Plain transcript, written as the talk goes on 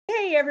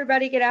Hey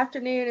everybody, good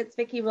afternoon. It's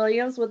Vicki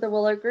Williams with the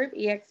Willow Group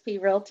eXp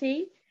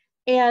Realty.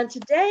 And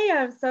today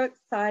I'm so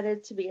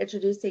excited to be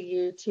introducing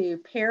you to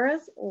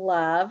Paris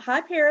Love.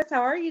 Hi Paris,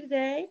 how are you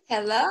today?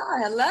 Hello.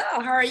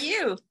 How are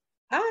you?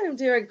 I'm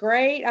doing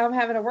great. I'm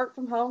having a work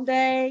from home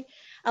day.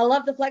 I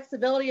love the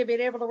flexibility of being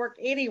able to work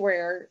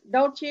anywhere,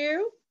 don't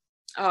you?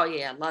 Oh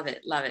yeah, love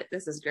it.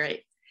 This is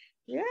great.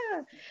 Yeah.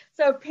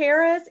 So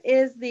Paris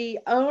is the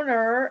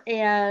owner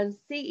and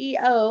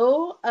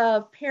CEO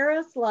of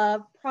Paris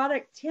Love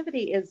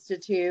Productivity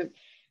Institute,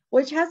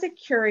 which has a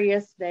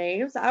curious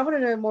name. So I want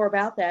to know more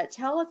about that.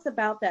 Tell us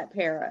about that,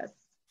 Paris.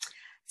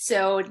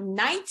 So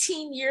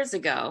 19 years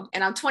ago,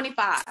 and I'm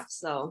 25,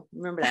 so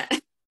remember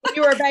that.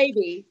 You were a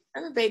baby.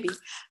 I'm a baby.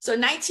 So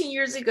 19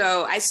 years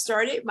ago, I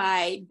started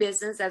my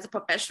business as a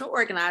professional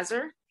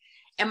organizer,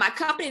 and my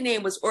company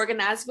name was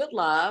Organize with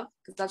Love,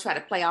 because I try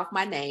to play off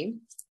my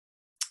name.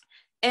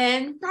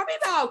 And probably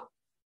about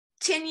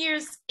 10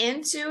 years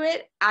into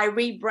it, I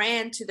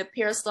rebrand to the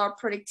Paris Love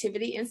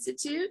Productivity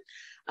Institute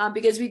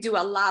because we do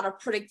a lot of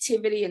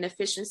productivity and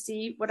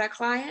efficiency with our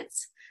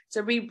clients.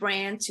 So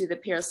rebrand to the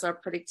Paris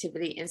Love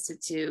Productivity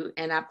Institute.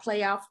 And I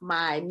play off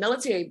my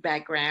military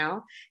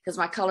background because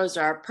my colors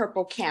are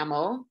purple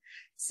camel.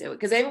 So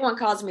because everyone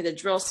calls me the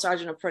drill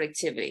sergeant of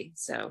productivity.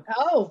 So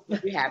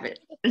you have it.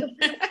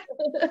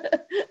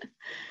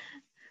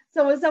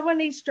 So when someone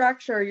needs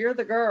structure, you're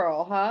the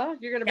girl, huh?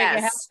 You're going to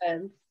make it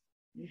happen.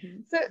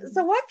 Mm-hmm.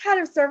 So what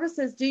kind of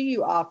services do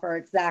you offer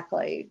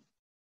exactly?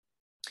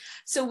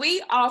 So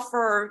we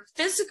offer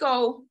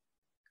physical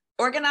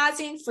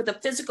organizing for the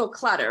physical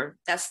clutter.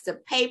 That's the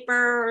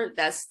paper,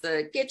 that's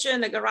the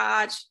kitchen, the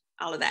garage,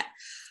 all of that.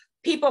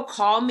 People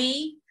call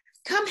me,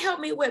 come help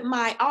me with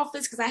my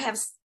office because I have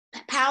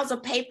piles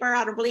of paper.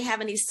 I don't really have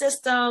any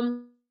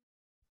system.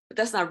 But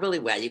that's not really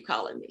why you're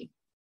calling me.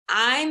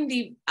 I'm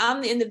the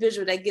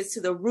individual that gets to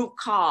the root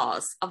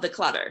cause of the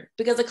clutter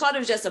because the clutter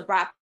is just a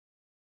byproduct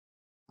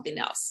of something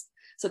else.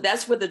 So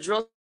that's where the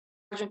drill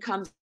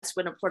comes, that's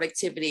when the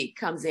productivity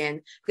comes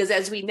in. Because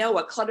as we know,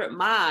 a cluttered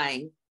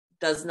mind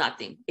does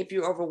nothing. If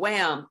you're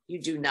overwhelmed,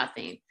 you do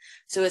nothing.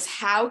 So it's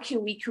how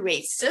can we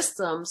create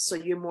systems so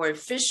you're more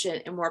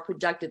efficient and more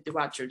productive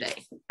throughout your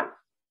day.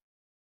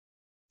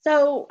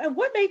 So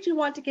what made you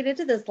want to get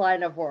into this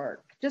line of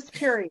work? Just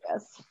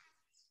curious.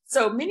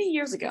 So many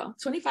years ago,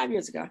 25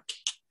 years ago,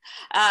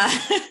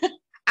 I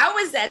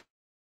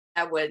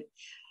would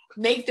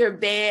make their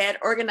bed,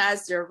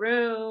 organize their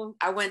room.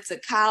 I went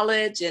to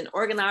college and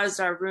organized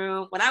our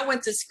room. When I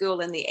went to school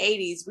in the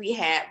 80s, we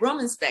had room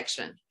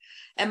inspection.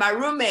 And my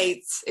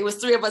roommates, it was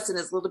 3 of us in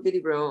this little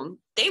bitty room.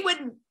 They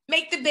wouldn't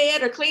make the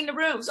bed or clean the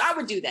room. So I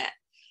would do that.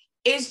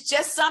 It's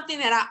just something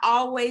that I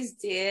always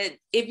did.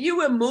 If you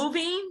were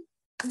moving,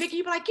 Vicki,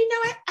 you'd be like, you know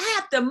what? I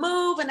have to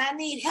move and I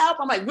need help.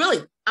 I'm like,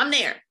 really? I'm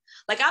there.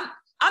 Like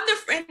I'm the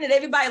friend that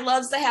everybody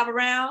loves to have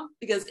around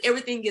because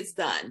everything gets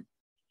done.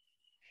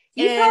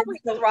 You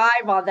probably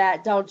thrive on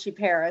that, don't you,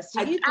 Paris?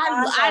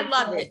 I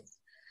love it.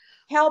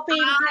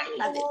 Helping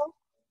people.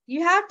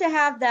 You have to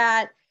have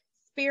that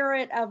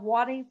spirit of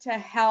wanting to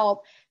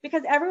help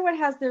because everyone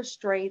has their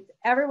strengths.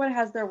 Everyone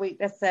has their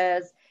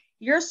weaknesses.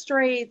 Your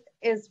strength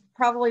is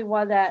probably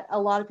one that a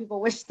lot of people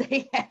wish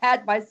they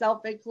had,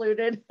 myself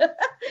included.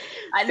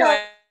 I know.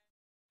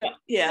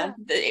 Yeah.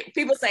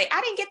 People say, I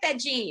didn't get that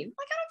gene.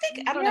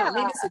 Like, I don't know.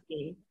 Maybe it's a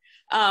gene.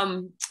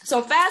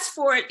 So fast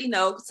forward,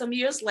 some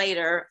years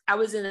later, I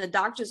was in a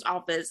doctor's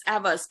office. I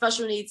have a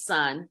special needs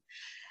son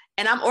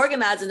and I'm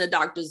organizing the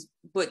doctor's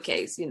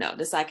bookcase,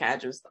 the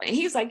psychiatrist. And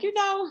he's like,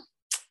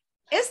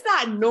 it's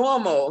not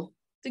normal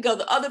to go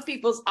to other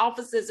people's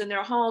offices in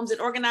their homes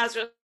and organize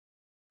their.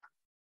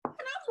 And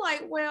I'm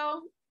like,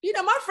 well,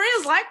 my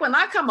friends like when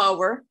I come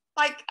over,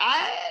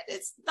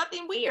 it's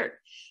nothing weird.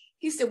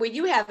 He said, well,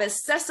 you have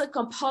obsessive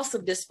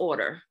compulsive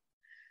disorder.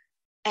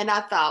 And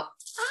I thought,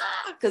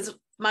 because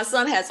my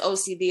son has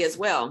OCD as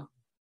well.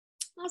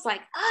 I was like,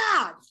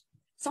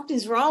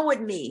 something's wrong with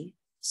me.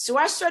 So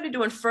I started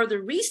doing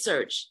further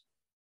research.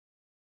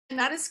 And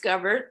I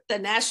discovered the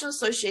National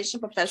Association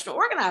of Professional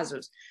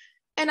Organizers.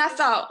 And I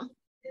thought,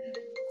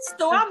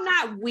 so I'm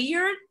not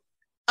weird.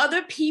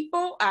 Other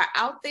people are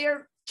out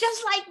there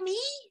just like me.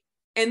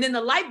 And then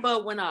the light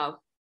bulb went off.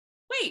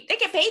 Wait, they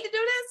get paid to do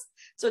this?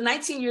 So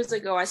 19 years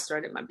ago, I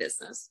started my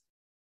business.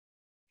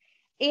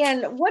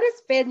 And what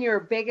has been your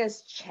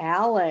biggest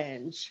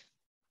challenge?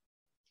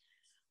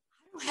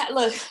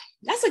 Look,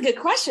 that's a good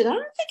question. I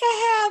don't think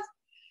I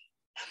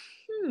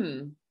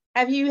have.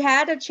 Have you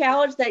had a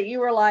challenge that you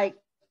were like,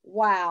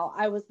 wow,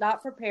 I was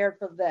not prepared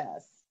for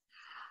this?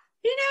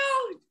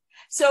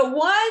 So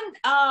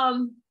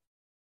one,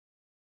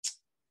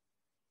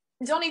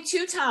 it's only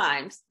 2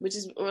 times, which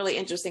is really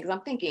interesting because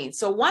I'm thinking.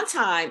 So one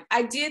time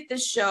I did the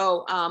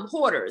show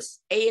Hoarders,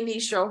 A&E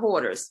show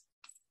Hoarders.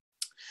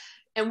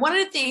 And one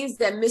of the things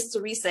that Miss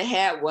Teresa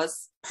had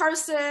was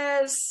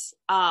purses,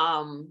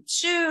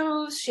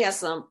 shoes. She has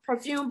some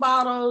perfume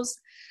bottles.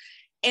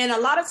 And a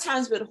lot of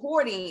times with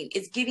hoarding,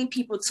 it's getting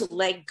people to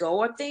let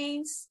go of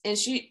things. And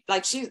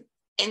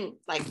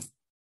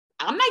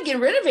I'm not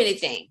getting rid of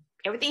anything.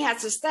 Everything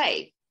has to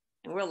stay.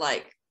 And we're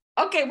like,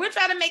 okay, we're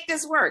trying to make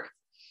this work.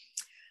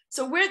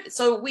 So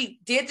we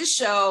did the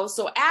show.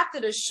 So after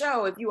the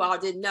show, if you all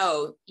didn't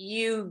know,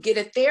 you get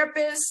a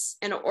therapist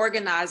and an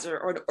organizer,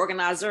 or the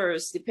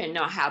organizers, depending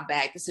on how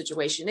bad the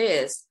situation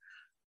is,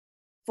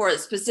 for a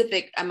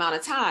specific amount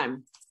of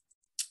time.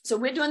 So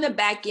we're doing the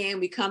back end.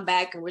 We come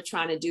back and we're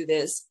trying to do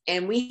this.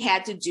 And we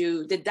had to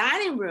do the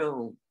dining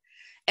room.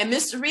 And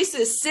Miss Teresa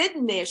is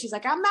sitting there. She's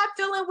like, I'm not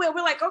feeling well.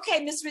 We're like,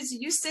 okay, Miss Teresa,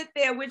 you sit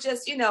there. We'll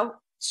just,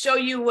 show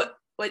you what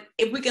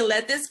if we can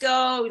let this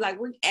go. Like,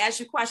 we ask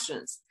you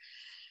questions.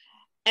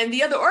 And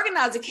the other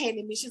organizer came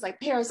to me. She's like,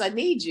 Paris, I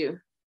need you. I'm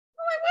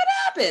like, what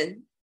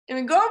happened? And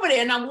we go over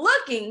there and I'm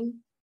looking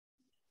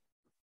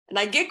and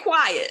I get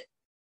quiet.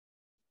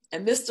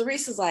 And Miss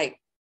Teresa's like,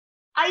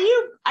 are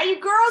you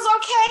girls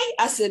okay?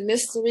 I said,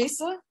 Miss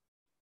Teresa,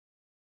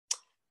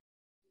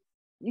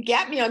 you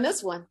got me on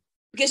this one,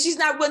 because she's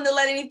not willing to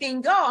let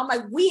anything go. I'm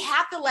like, we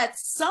have to let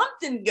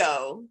something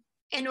go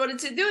in order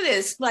to do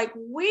this. Like,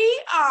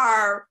 we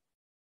are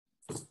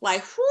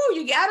like, whoo,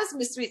 you got us,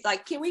 Miss Teresa.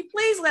 Like, can we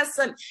please let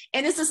some,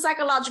 and it's a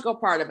psychological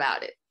part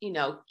about it.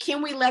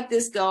 Can we let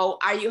this go?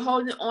 Are you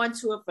holding on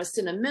to it for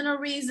sentimental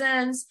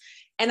reasons?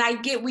 And I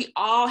get, we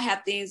all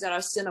have things that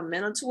are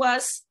sentimental to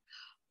us.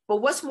 But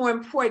what's more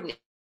important,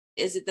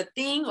 is it the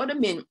thing or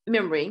the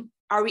memory?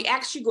 Are we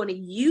actually going to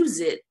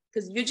use it?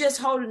 Because if you're just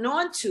holding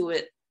on to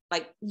it,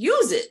 like,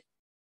 use it.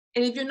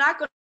 And if you're not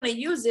going to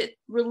use it,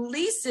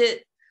 release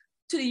it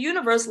to the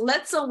universe.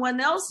 Let someone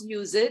else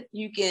use it.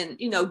 You can,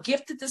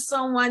 gift it to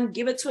someone,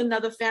 give it to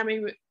another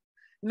family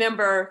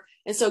member.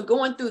 And so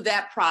going through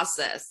that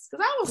process,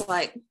 because I was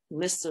like,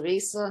 Miss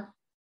Teresa.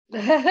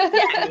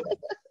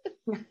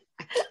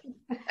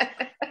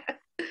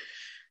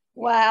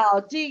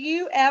 Wow. Do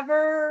you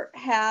ever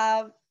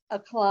have a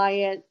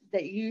client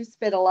that you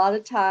spend a lot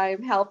of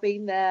time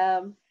helping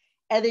them,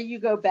 and then you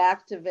go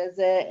back to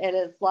visit and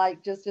it's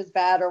like just as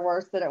bad or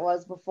worse than it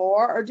was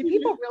before? Or do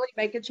people really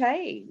make a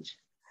change?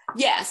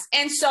 Yes.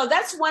 And so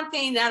that's one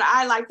thing that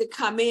I like to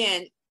come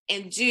in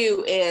and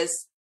do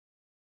is,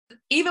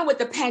 even with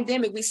the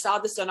pandemic, we saw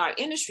this in our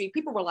industry.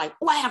 People were like,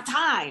 oh, I have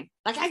time.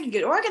 Like, I can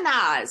get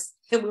organized.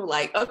 And we were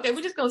like, okay,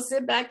 we're just going to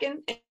sit back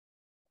and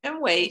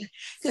wait,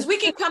 because we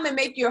can come and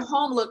make your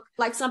home look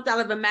like something out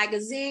of a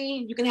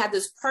magazine. You can have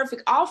this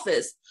perfect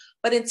office,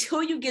 but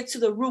until you get to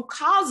the root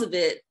cause of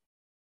it,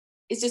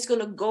 it's just going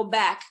to go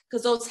back,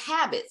 because those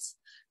habits,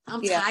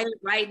 I'm tired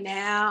right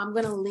now, I'm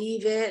going to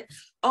leave it.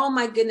 Oh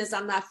my goodness,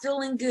 I'm not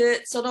feeling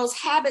good. So those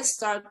habits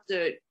start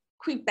to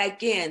creep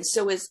back in.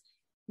 So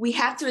we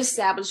have to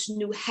establish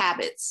new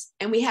habits,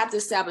 and we have to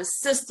establish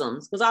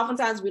systems, because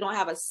oftentimes we don't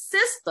have a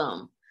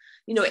system.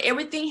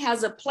 Everything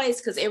has a place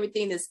because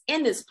everything is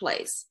in this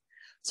place.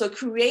 So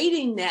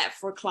creating that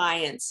for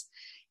clients.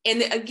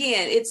 And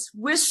again,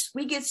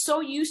 we get so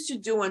used to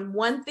doing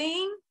one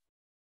thing.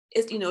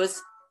 It's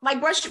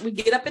like we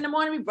get up in the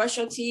morning, we brush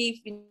our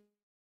teeth, we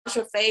wash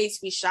our face,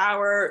 we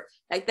shower,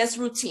 like that's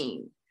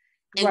routine.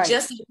 And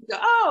just go,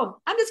 oh,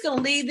 I'm just going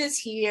to leave this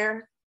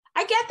here.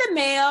 I get the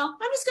mail.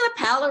 I'm just going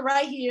to pile it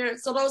right here.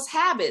 So those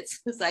habits,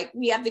 it's like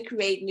we have to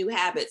create new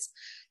habits.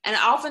 And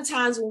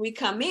oftentimes when we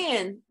come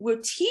in,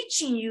 we're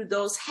teaching you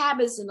those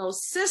habits and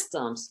those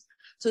systems.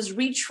 So it's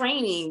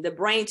retraining the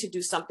brain to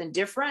do something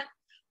different.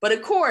 But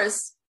of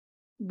course,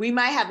 we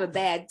might have a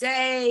bad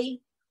day.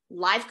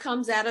 Life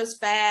comes at us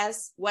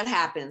fast. What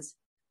happens?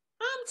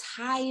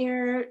 I'm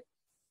tired.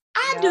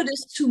 I'll do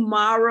this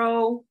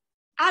tomorrow.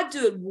 I'll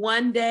do it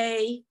one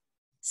day,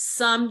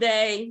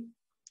 someday,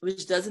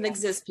 which doesn't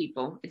exist,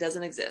 people. It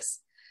doesn't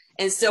exist.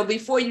 And so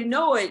before you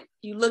know it,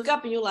 you look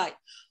up and you're like,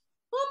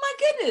 oh my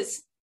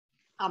goodness,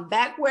 I'm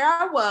back where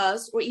I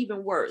was, or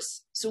even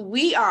worse. So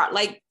we are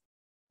like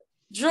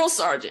drill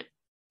sergeant.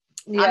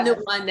 Yes. I'm the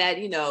one that,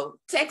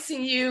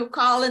 texting you,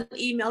 calling,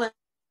 emailing,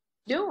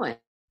 doing.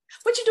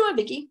 What you doing,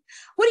 Vicki?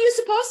 What are you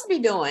supposed to be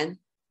doing?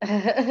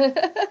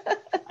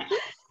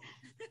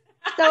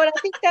 So, and I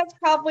think that's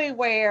probably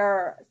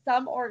where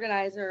some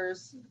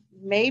organizers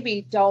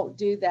maybe don't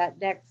do that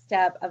next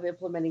step of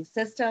implementing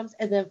systems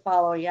and then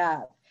following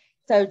up.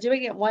 So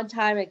doing it one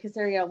time and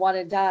considering it one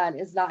and done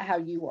is not how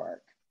you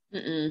work.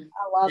 I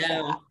love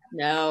that.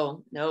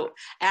 No.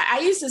 I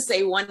used to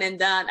say one and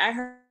done. I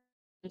heard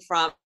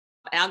from,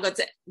 and I'm going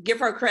to give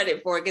her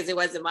credit for it because it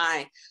wasn't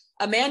mine.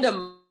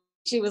 Amanda,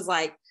 she was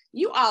like,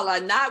 you all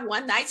are not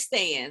one night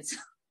stands.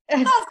 I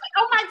was like,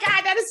 oh my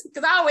God, that is,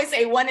 because I always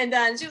say one and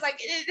done. She was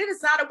like, it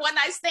is not a one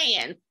night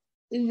stand.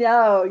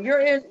 No,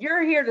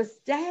 you're here to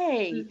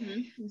stay.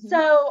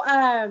 So,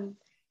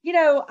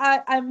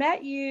 I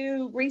met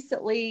you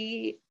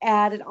recently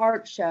at an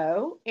art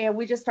show, and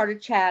we just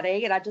started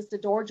chatting, and I just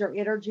adored your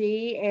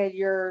energy and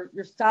your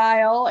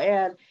style.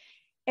 And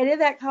in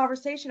that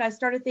conversation, I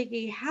started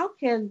thinking, how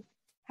can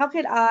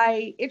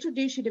I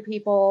introduce you to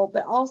people,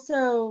 but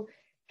also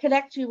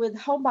connect you with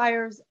home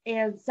buyers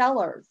and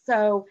sellers?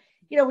 So,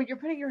 when you're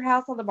putting your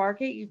house on the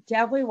market, you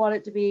definitely want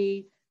it to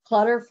be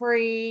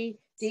clutter-free,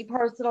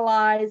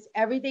 depersonalized,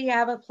 everything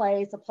have a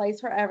place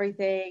for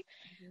everything.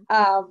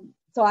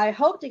 So I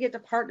hope to get to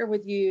partner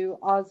with you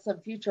on some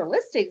future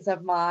listings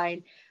of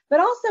mine, but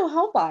also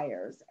home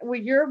buyers.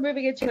 When you're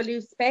moving into a new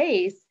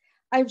space,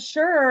 I'm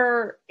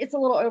sure it's a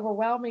little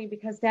overwhelming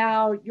because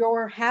now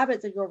your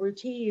habits and your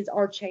routines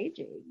are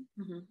changing.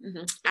 Mm-hmm,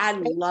 mm-hmm. I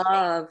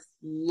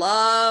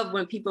love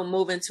when people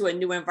move into a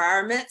new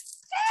environment.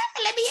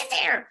 Let me in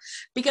there,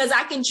 because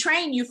I can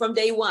train you from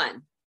day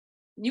one.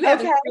 You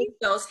haven't created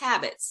those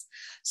habits.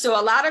 So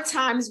a lot of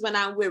times when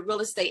I'm with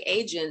real estate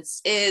agents,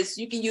 is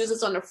you can use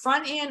this on the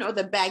front end or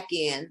the back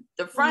end.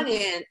 The front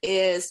end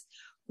is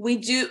we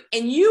do,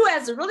 and you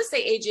as a real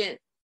estate agent,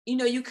 you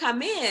know, you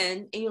come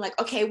in and you're like,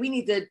 okay, we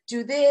need to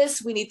do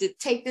this. We need to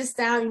take this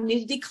down. You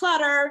need to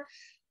declutter.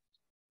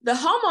 The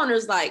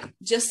homeowner's like,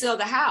 just sell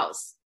the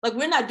house. Like,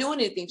 we're not doing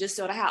anything, just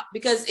sell the house,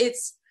 because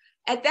it's,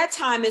 at that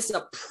time, it's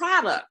a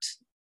product.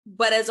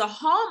 But as a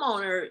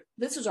homeowner,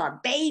 this is our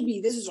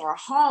baby, this is our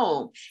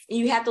home. And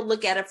you have to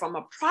look at it from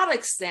a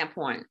product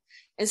standpoint.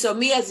 And so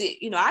me as,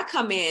 you know, I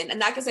come in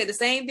and I can say the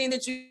same thing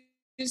that you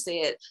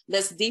said.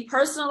 Let's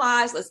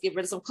depersonalize, let's get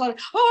rid of some clutter.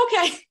 Oh,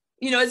 okay.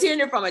 You know, it's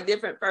hearing it from a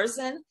different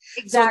person.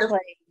 Exactly. So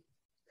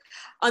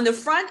on the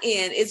front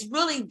end, it's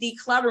really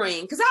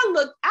decluttering, because I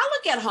look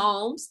at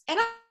homes and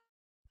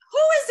who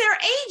is their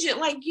agent?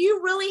 Like,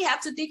 you really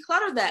have to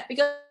declutter that,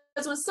 because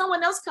when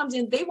someone else comes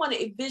in, they want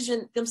to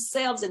envision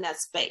themselves in that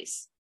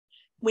space.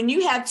 When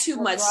you have too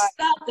much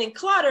stuff and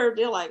clutter,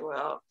 they're like,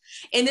 well,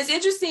 and it's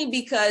interesting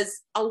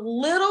because a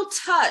little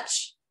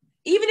touch,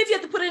 even if you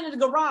have to put it in the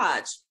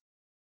garage,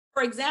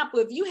 for example,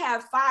 if you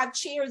have 5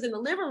 chairs in the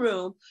living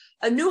room,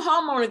 a new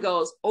homeowner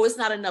goes, oh, it's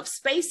not enough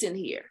space in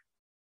here.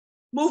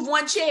 Move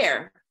 1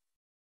 chair,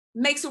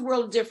 makes a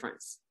world of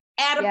difference.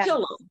 Add a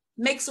pillow,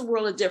 makes a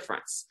world of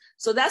difference.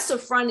 So that's the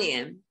front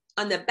end.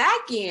 On the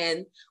back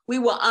end, we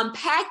will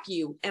unpack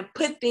you and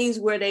put things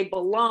where they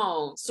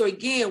belong. So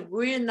again,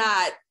 we're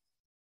not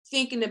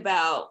thinking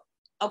about,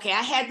 okay,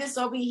 I had this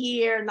over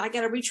here and I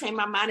got to retrain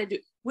my mind to do.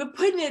 We're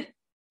putting it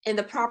in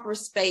the proper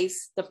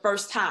space the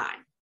first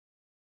time.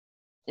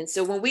 And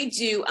so when we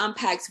do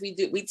unpacks, we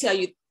tell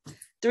you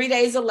 3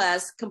 days or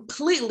less,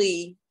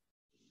 completely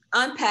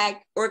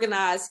unpack,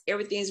 organize,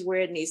 everything's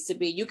where it needs to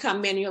be. You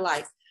come in and you're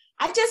like,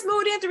 I just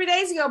moved in 3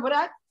 days ago, but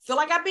I feel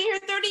like I've been here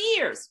 30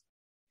 years.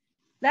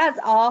 That's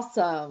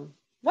awesome.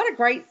 What a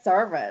great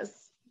service.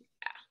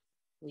 Yeah,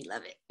 we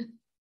love it.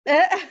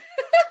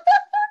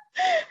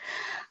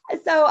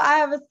 So I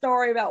have a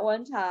story about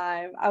one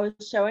time I was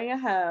showing a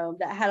home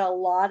that had a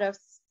lot of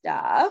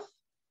stuff.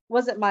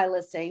 Wasn't my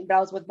listing, but I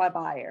was with my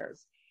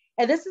buyers.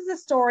 And this is a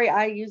story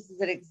I use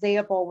as an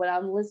example when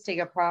I'm listing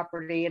a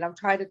property and I'm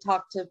trying to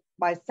talk to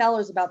my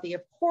sellers about the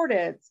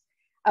importance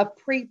of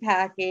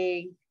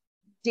pre-packing,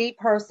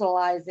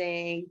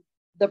 depersonalizing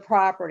the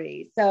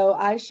property. So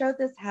I showed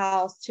this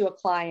house to a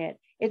client.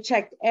 It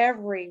checked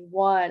every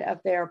one of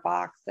their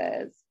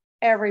boxes,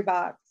 every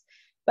box.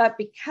 But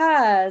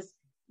because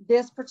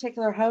this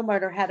particular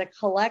homeowner had a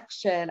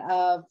collection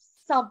of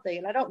something,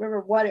 and I don't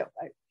remember what it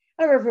was.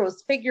 I don't remember if it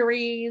was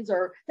figurines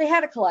or they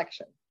had a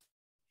collection.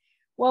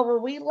 Well,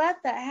 when we let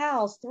that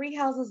house, 3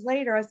 houses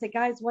later, I said,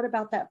 guys, what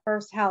about that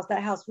first house?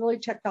 That house really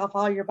checked off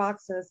all your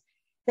boxes.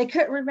 They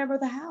couldn't remember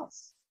the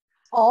house.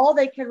 All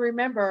they could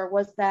remember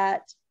was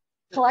that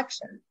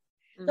collection.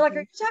 They're like,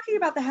 are you talking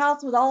about the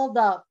house with all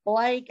the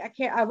blank?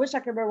 I wish I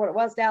could remember what it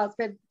was now. It's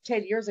been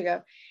 10 years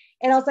ago.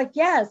 And I was like,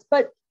 yes,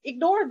 but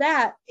ignore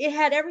that. It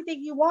had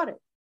everything you wanted.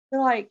 They're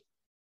like,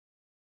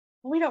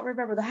 well, we don't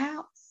remember the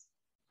house.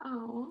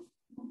 Oh.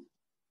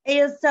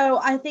 And so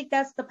I think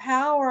that's the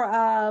power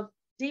of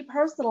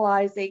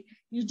depersonalizing.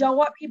 You don't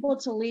want people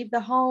to leave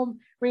the home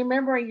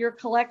remembering your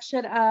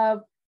collection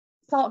of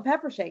salt and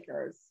pepper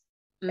shakers.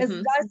 As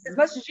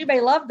much as you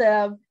may love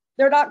them,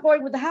 they're not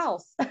going with the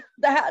house. The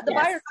buyer's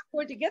not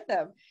going to get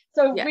them.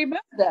 So remove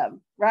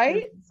them,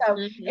 right? So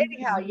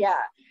anyhow,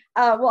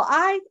 well,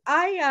 I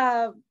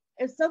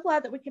am so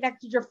glad that we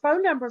connected. Your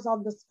phone number's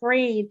on the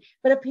screen,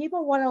 but if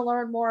people want to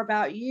learn more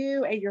about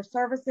you and your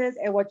services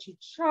and what you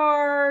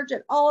charge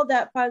and all of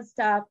that fun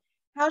stuff,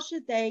 how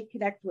should they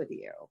connect with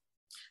you?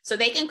 So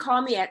they can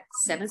call me at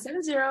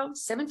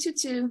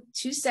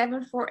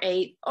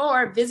 770-722-2748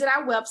 or visit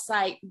our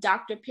website,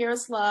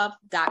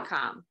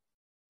 drparislove.com.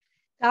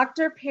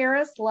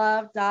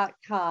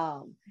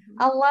 drparislove.com.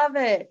 I love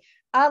it.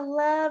 I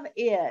love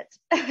it.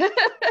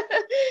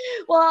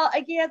 Well,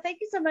 again, thank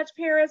you so much,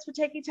 Paris, for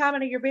taking time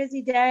out of your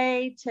busy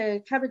day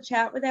to come and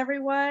chat with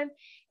everyone.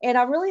 And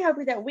I'm really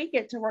hoping that we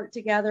get to work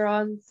together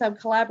on some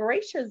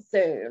collaborations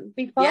soon.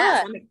 Be fun.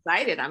 Yes, I'm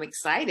excited. I'm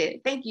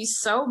excited. Thank you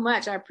so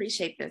much. I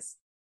appreciate this.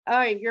 All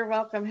right, you're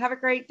welcome. Have a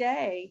great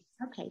day.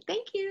 Okay,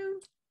 thank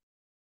you.